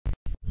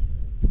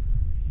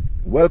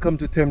Welcome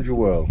to Temju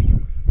World.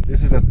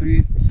 This is a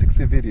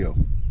 360 video.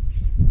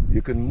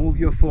 You can move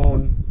your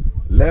phone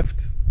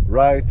left,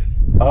 right,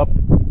 up,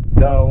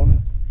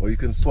 down, or you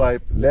can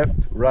swipe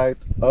left, right,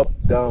 up,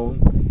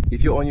 down.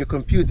 If you're on your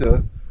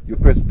computer, you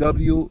press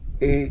WASD,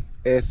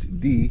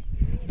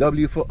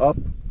 W for up,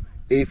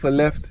 A for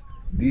left,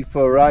 D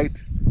for right,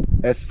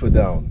 S for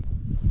down.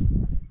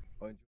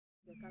 The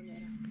camera.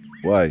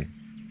 Why?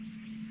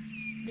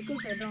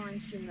 Because I don't want to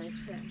see my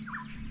friend.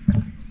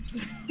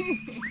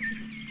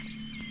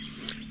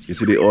 You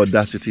see the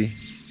audacity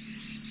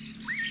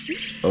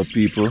of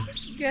people?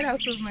 Get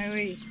out of my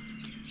way.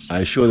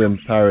 I show them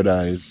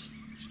paradise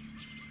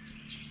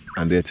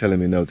and they're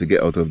telling me now to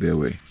get out of their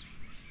way.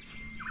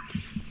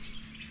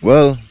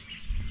 Well,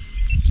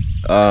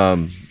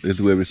 this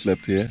is where we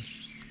slept here.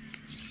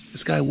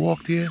 This guy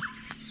walked here.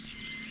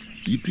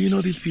 Do you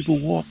know these people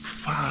walk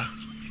far?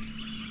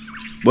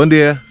 Bon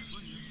dia.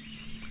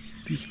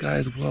 These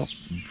guys walk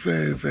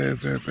very far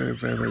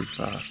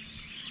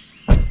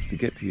to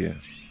get here.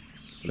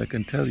 But I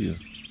can tell you,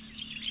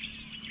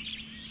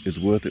 it's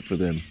worth it for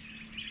them.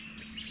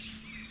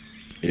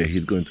 Yeah,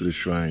 he's going to the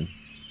shrine.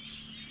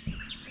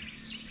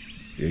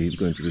 Yeah, he's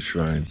going to the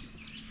shrine.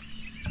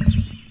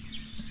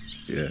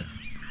 Yeah,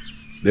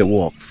 they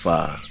walk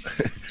far.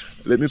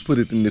 Let me put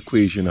it in the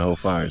equation how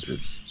far it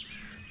is.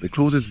 The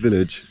closest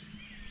village,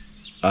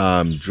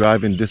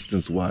 driving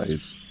distance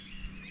wise,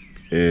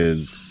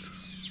 is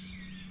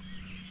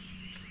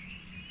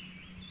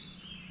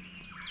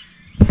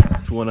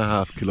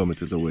 2.5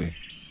 kilometers away.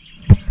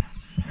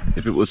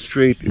 If it was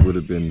straight, it would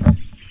have been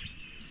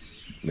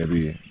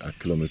maybe a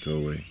kilometer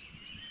away.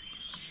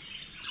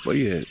 But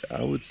yeah,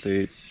 I would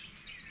say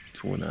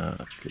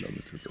 2.5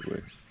 kilometers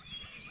away.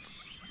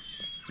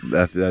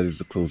 That is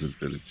the closest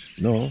village.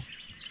 No,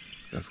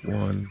 that's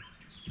 1,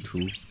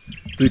 2,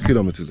 3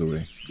 kilometers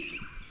away.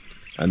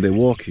 And they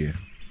walk here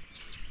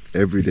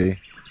every day.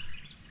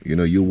 You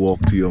know, you walk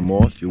to your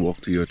mosque, you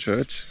walk to your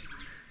church.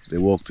 They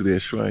walk to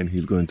their shrine.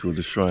 He's going to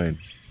the shrine.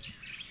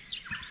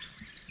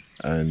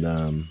 And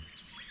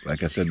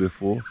like I said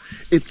before,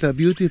 it's a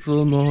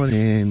beautiful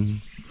morning,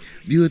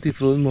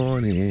 African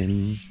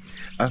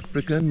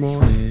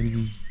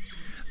morning,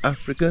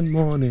 African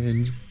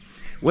morning.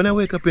 When I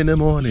wake up in the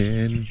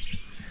morning,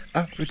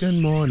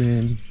 African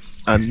morning,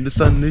 and the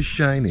sun is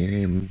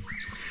shining,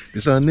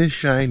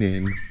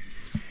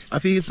 I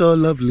feel so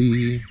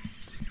lovely.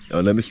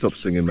 Oh, let me stop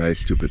singing my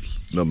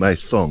my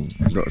song,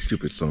 not a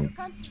stupid song.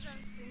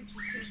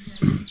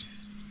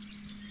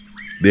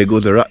 There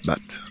goes a rat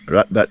bat.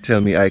 Rat bat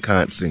tell me I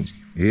can't sing.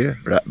 Here,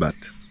 rat bat.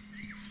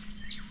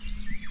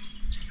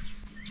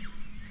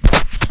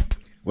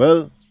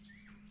 Well,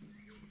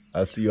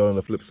 I'll see you on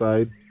the flip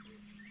side.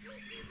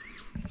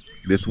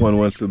 This one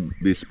wants to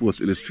be Sports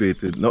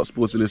Illustrated. Not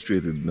Sports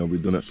Illustrated. No, we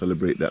do not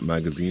celebrate that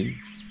magazine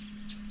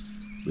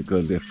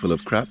because they're full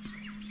of crap.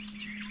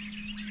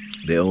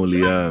 They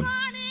only Good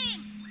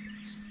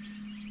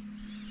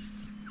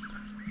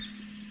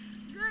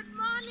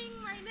morning,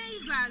 my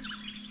neighbors.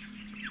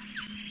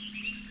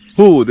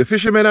 Who? The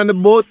fishermen on the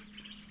boat?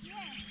 Yeah.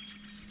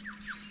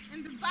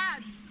 And the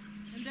birds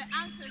and the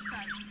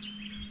ancestors.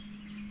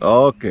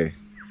 Okay.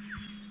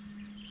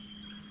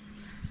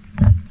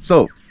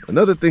 So,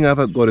 another thing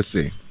I've got to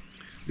say.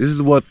 This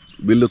is what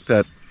we looked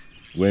at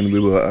when we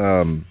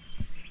were,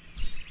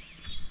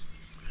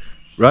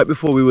 right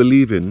before we were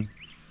leaving.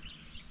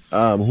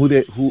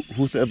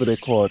 Whosoever they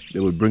caught, they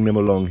would bring them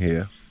along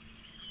here.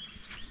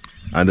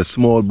 And the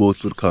small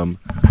boats would come.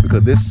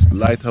 Because this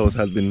lighthouse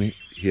has been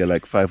here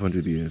like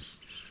 500 years.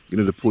 You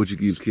know, the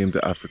Portuguese came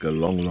to Africa a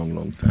long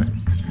time.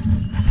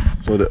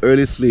 So the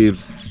early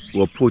slaves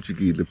were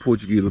Portuguese. The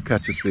Portuguese would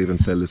catch a slave and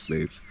sell the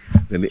slaves.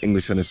 Then the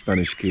English and the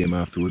Spanish came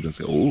afterwards and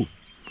said, oh,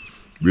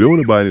 we don't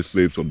want to buy any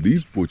slaves from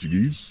these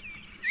Portuguese.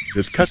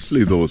 Let's catch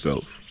slaves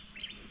ourselves.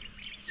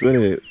 So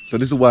anyway, so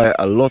this is why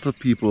a lot of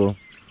people,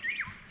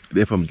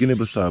 they're from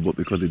Guinea-Bissau, but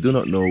because they do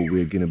not know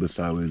where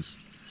Guinea-Bissau is,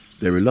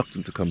 they're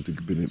reluctant to come to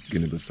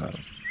Guinea-Bissau.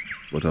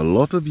 But a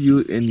lot of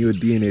you in your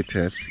DNA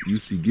test, you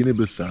see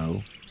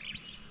Guinea-Bissau,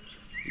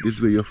 this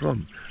is where you're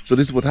from. So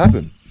this is what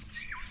happened.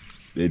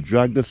 They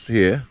dragged us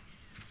here.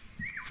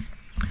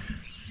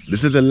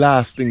 This is the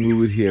last thing we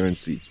would hear and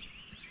see.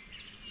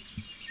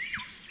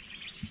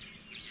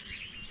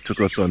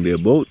 Took us on their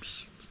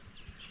boats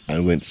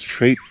and went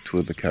straight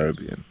to the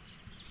Caribbean.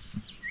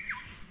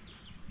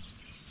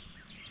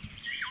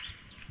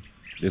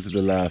 This is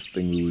the last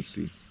thing we would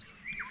see.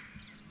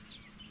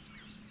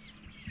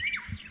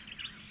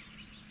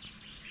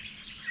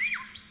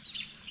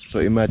 So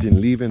imagine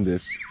leaving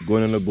this,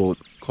 going on a boat,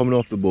 coming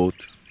off the boat,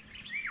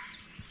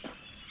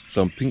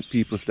 some pink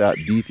people start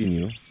beating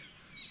you.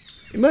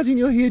 Imagine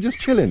you're here just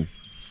chilling.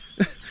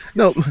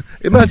 No,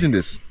 imagine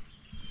this.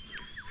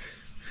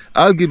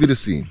 I'll give you the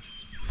scene.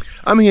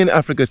 I'm here in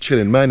Africa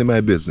chilling, minding my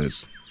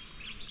business,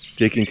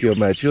 taking care of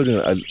my children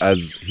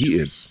as he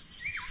is.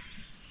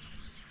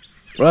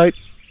 Right?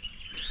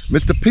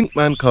 Mr.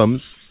 Pinkman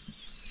comes,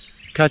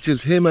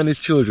 catches him and his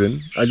children,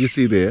 as you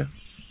see there.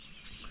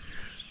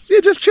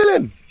 They're just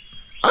chilling.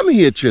 I'm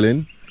here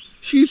chilling.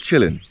 She's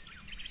chilling.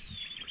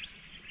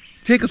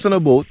 Take us on a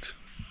boat.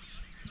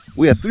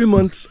 We are 3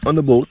 months on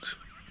the boat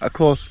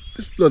across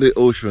this bloody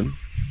ocean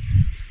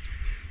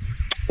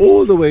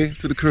all the way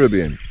to the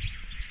Caribbean.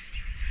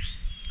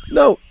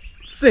 Now,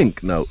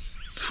 think now,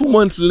 2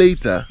 months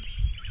later,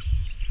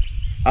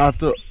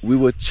 after we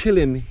were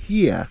chilling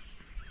here,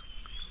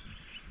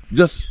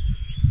 just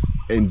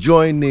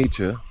enjoying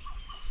nature,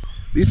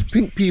 these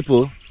pink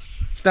people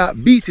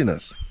start beating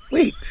us.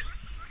 Wait,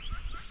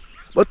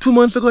 but 2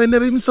 months ago I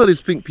never even saw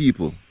these pink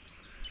people.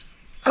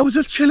 I was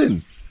just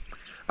chilling.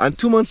 And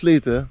 2 months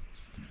later,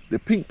 the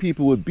pink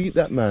people would beat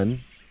that man,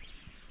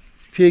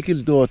 take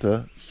his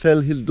daughter, sell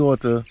his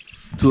daughter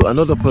to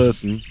another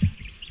person,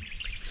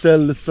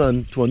 sell the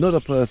son to another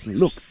person.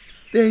 Look,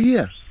 they're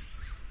here.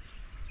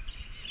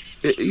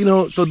 You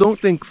know, so don't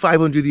think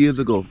 500 years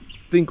ago.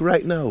 Think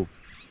right now.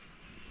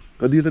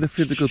 Because these are the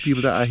physical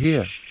people that are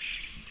here.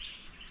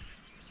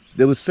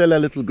 They would sell a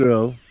little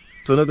girl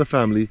to another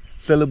family,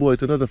 sell a boy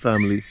to another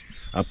family,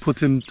 and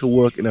put him to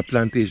work in a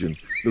plantation.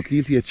 Look,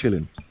 he's here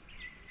chilling.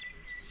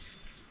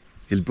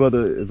 His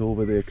brother is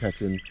over there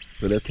catching,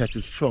 so they'll catch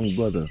his strong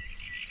brother.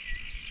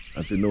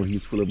 And say, no,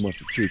 he's full of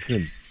muscle, take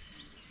him.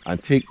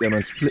 And take them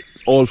and split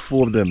all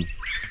 4 of them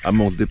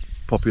amongst the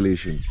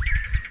population.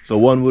 So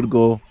one would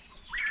go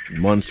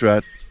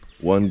Montserrat,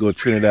 one go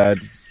Trinidad,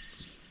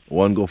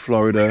 one go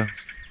Florida,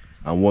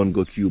 and one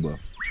go Cuba.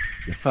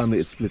 The family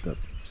is split up.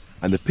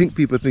 And the pink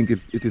people think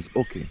it is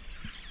okay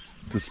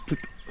to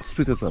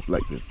split us up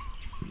like this.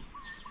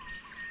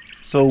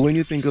 So when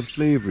you think of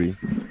slavery,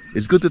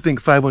 it's good to think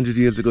 500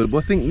 years ago,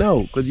 but think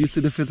now, because you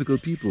see the physical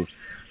people.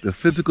 The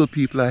physical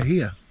people are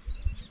here.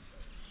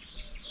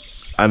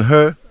 And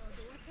her,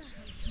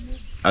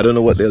 I don't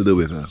know what they'll do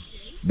with her,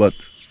 but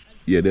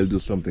yeah, they'll do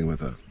something with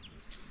her.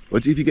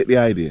 But if you get the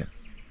idea,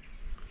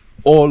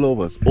 all of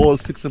us, all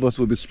 6 of us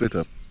will be split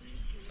up.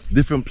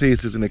 Different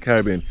places in the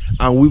Caribbean.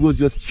 And we were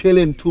just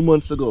chilling 2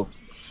 months ago.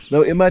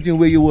 Now imagine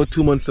where you were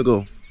 2 months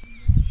ago.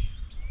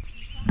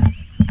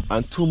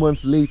 And 2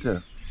 months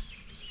later,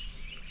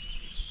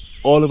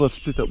 all of us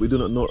split up. We do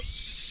not know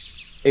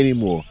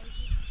anymore.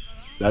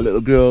 That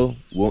little girl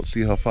won't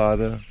see her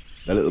father.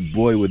 That little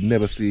boy would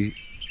never see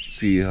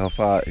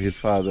his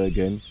father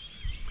again.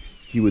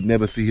 He would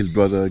never see his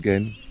brother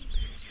again.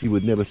 He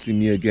would never see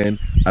me again.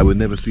 I would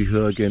never see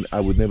her again.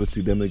 I would never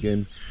see them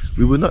again.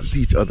 We would not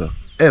see each other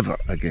ever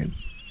again.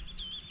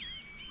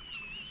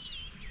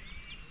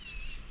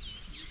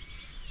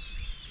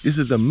 This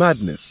is a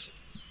madness.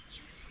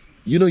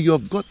 You know, you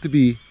have got to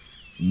be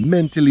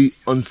mentally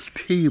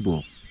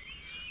unstable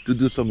to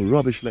do some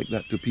rubbish like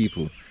that to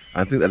people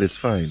and think that it's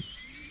fine.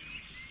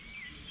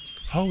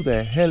 How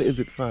the hell is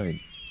it fine?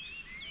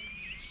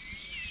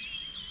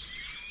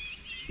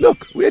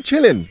 Look, we're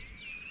chilling,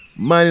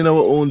 minding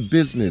our own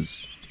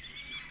business.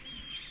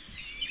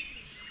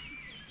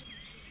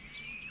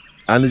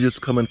 And they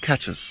just come and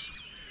catch us.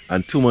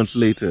 And 2 months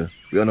later,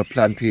 we're on a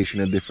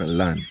plantation in a different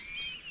land,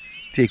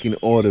 taking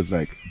orders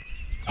like,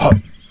 "Huh,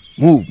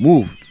 move,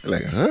 move."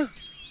 Like, huh?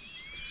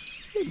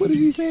 What is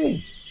he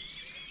saying?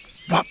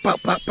 Pop,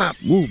 pop, pop, pop,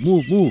 move,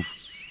 move, move.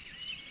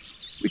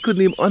 We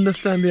couldn't even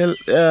understand their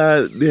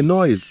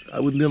noise. I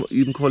wouldn't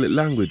even call it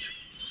language.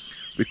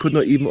 We could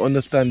not even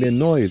understand their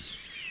noise.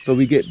 So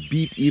we get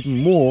beat even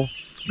more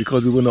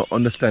because we were not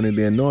understanding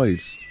their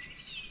noise.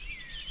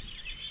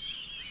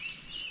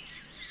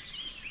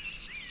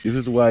 This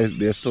is why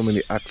there's so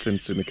many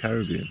accents in the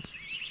Caribbean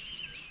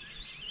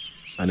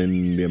and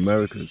in the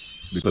Americas,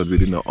 because we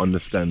did not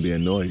understand their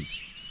noise.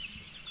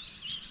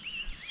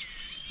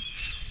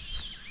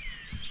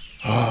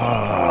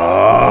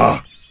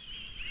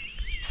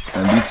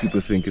 And these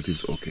people think it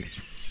is okay.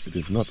 It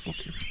is not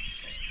okay.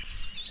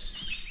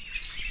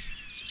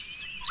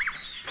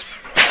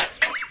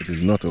 It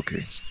is not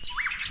okay.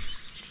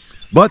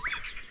 But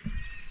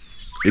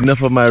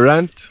enough of my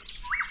rant.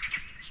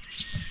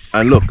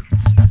 And look,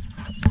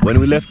 when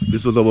we left,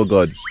 this was our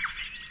God.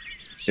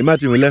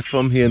 Imagine we left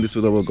from here and this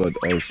was our God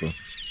also.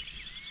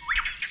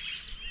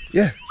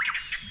 Yeah.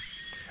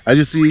 As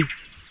you see,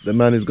 the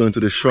man is going to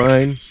the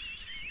shrine.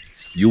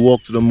 You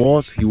walk to the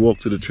mosque, he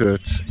walked to the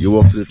church. You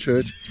walk to the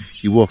church,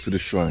 he walks to the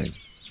shrine.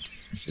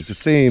 It's the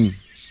same.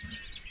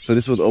 So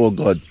this was our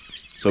God.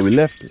 So we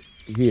left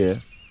here,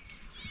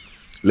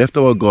 left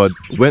our God,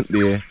 went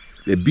there,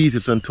 they beat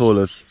us and told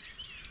us,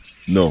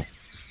 no,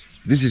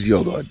 this is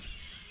your God.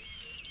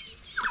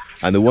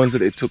 And the ones that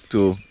they took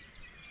to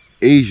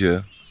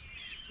Asia,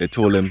 they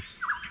told them,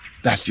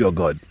 that's your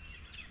God.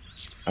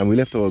 And we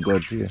left our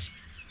gods here.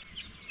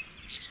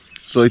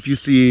 So if you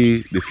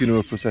see the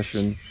funeral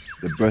procession,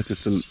 the birthday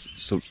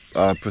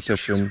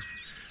procession,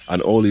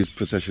 and all these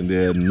processions,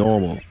 they're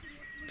normal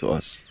to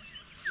us.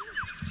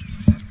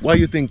 Why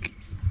you think,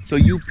 so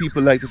you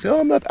people like to say,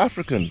 oh, I'm not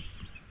African.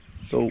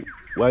 So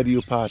why do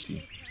you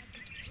party?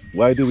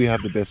 Why do we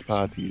have the best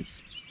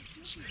parties?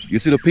 You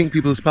see the pink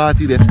people's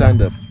party, they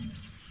stand up.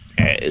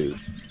 Hey,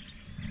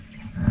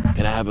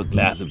 can I have a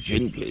glass of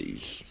gin,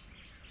 please?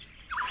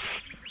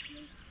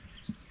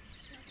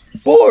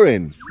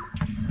 Boring.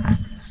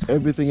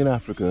 Everything in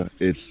Africa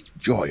is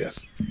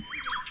joyous.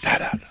 Da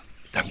da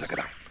dang da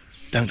dang,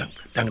 dang dang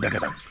dang da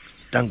dang,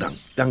 dang dang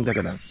dang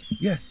da dang.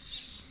 Yeah.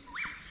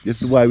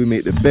 This is why we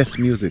make the best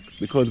music,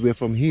 because we're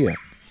from here.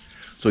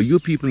 So you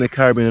people in the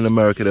Caribbean and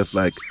America that's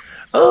like,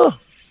 oh,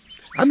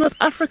 I'm not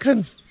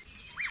African.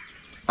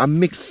 I'm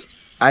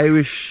mixed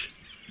Irish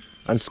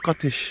and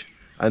Scottish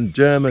and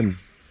German.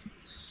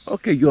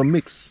 Okay, you're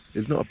mixed.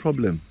 It's not a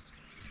problem.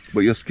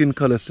 But your skin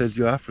color says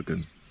you're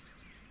African.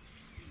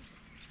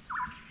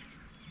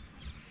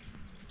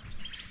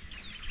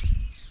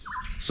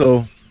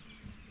 So,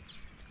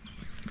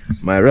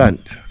 my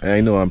rant,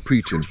 I know I'm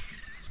preaching.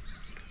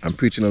 I'm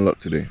preaching a lot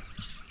today.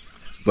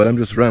 But I'm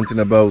just ranting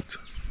about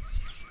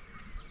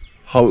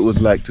how it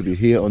was like to be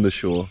here on the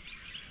shore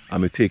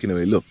and be taken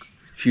away. Look,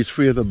 she's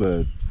free as a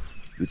bird.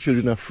 The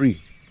children are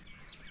free.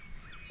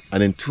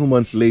 And then 2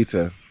 months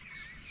later,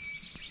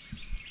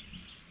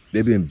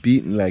 they've been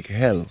beaten like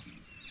hell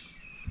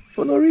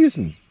for no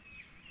reason.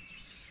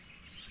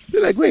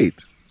 They're like,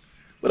 wait,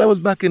 but I was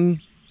back in,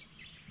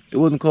 it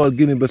wasn't called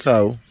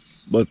Guinea-Bissau,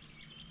 but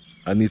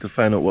I need to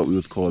find out what we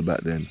was called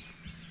back then.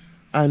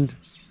 And,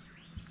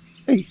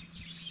 hey,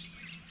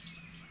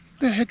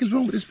 the heck is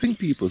wrong with these pink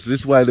people? So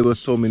this is why there were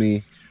so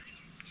many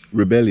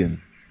rebellion,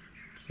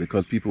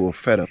 because people were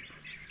fed up.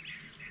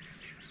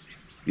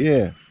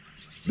 Yeah,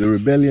 the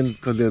rebellion,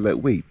 because they're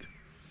like, wait,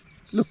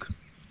 look,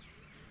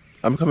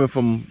 I'm coming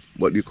from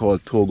what you call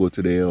Togo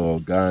today, or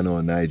Ghana,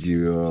 or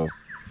Nigeria,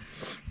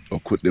 or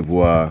Cote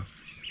d'Ivoire,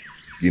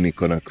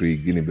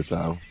 Guinea-Conakry,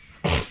 Guinea-Bissau,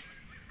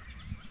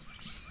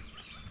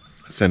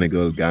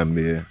 Senegal,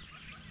 Gambia.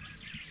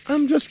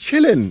 I'm just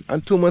chilling,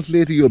 and 2 months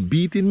later you're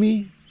beating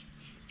me?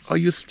 Are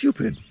you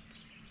stupid?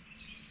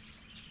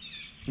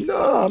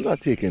 No, I'm not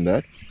taking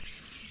that.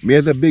 Me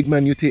as a big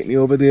man, you take me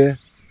over there,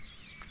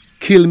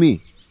 kill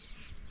me,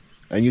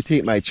 and you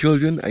take my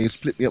children, and you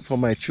split me up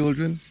from my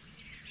children?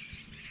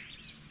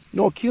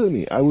 No, kill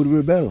me. I would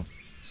rebel.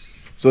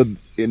 So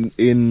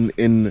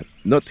in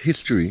not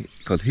history,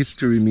 because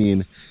history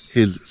means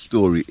his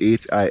story,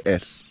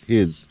 H-I-S,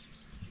 his,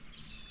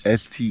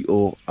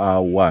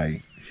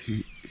 S-T-O-R-Y,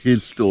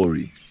 his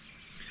story.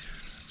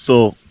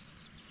 So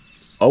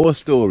our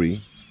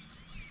story,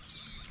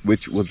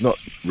 which was not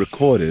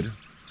recorded,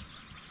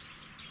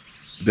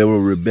 there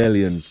were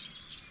rebellions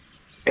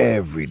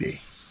every day.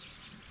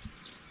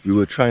 We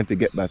were trying to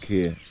get back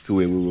here to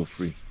where we were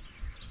free.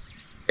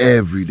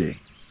 Every day.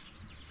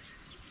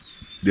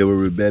 There were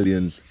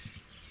rebellions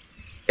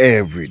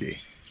every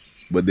day.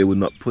 But they would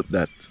not put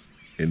that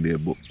in their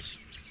books.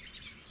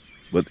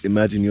 But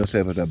imagine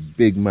yourself as a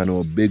big man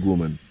or a big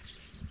woman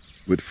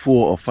with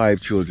 4 or 5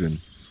 children,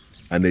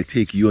 and they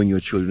take you and your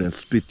children and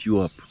split you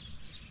up.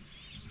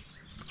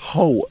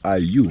 How are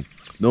you?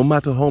 No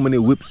matter how many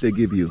whips they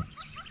give you,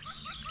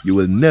 you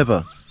will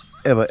never,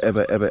 ever,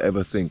 ever, ever,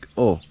 ever think,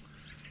 oh,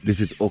 this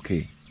is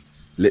okay.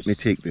 Let me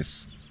take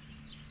this.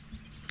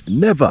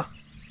 Never.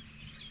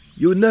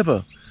 You will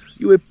never.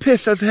 You will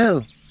piss as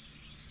hell.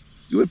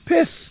 You will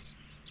piss.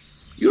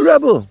 You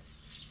rebel.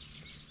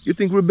 You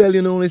think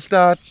rebellion only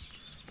start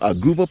a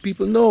group of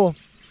people? No.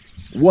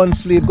 One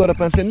slave got up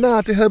and said,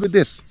 nah, to hell with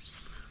this.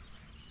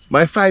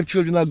 My 5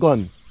 children are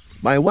gone.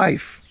 My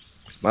wife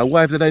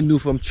that I knew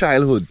from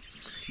childhood.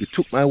 You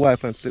took my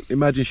wife and said,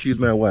 imagine she's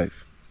my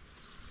wife.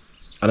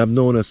 And I've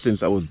known her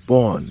since I was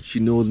born. She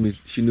knew me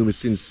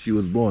since she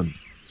was born.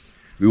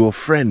 We were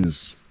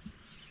friends.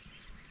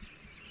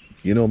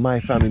 You know, my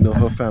family know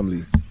her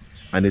family.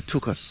 And they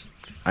took us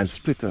and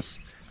split us.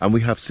 And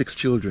we have 6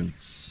 children.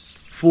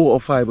 4 or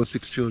 5 or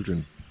 6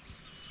 children.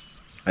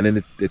 And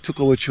then they took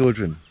our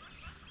children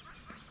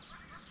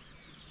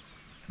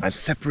and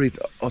separate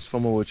us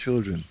from our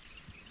children.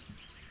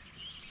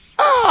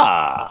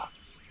 Ah!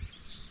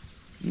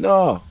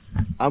 No,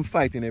 I'm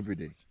fighting every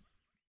day.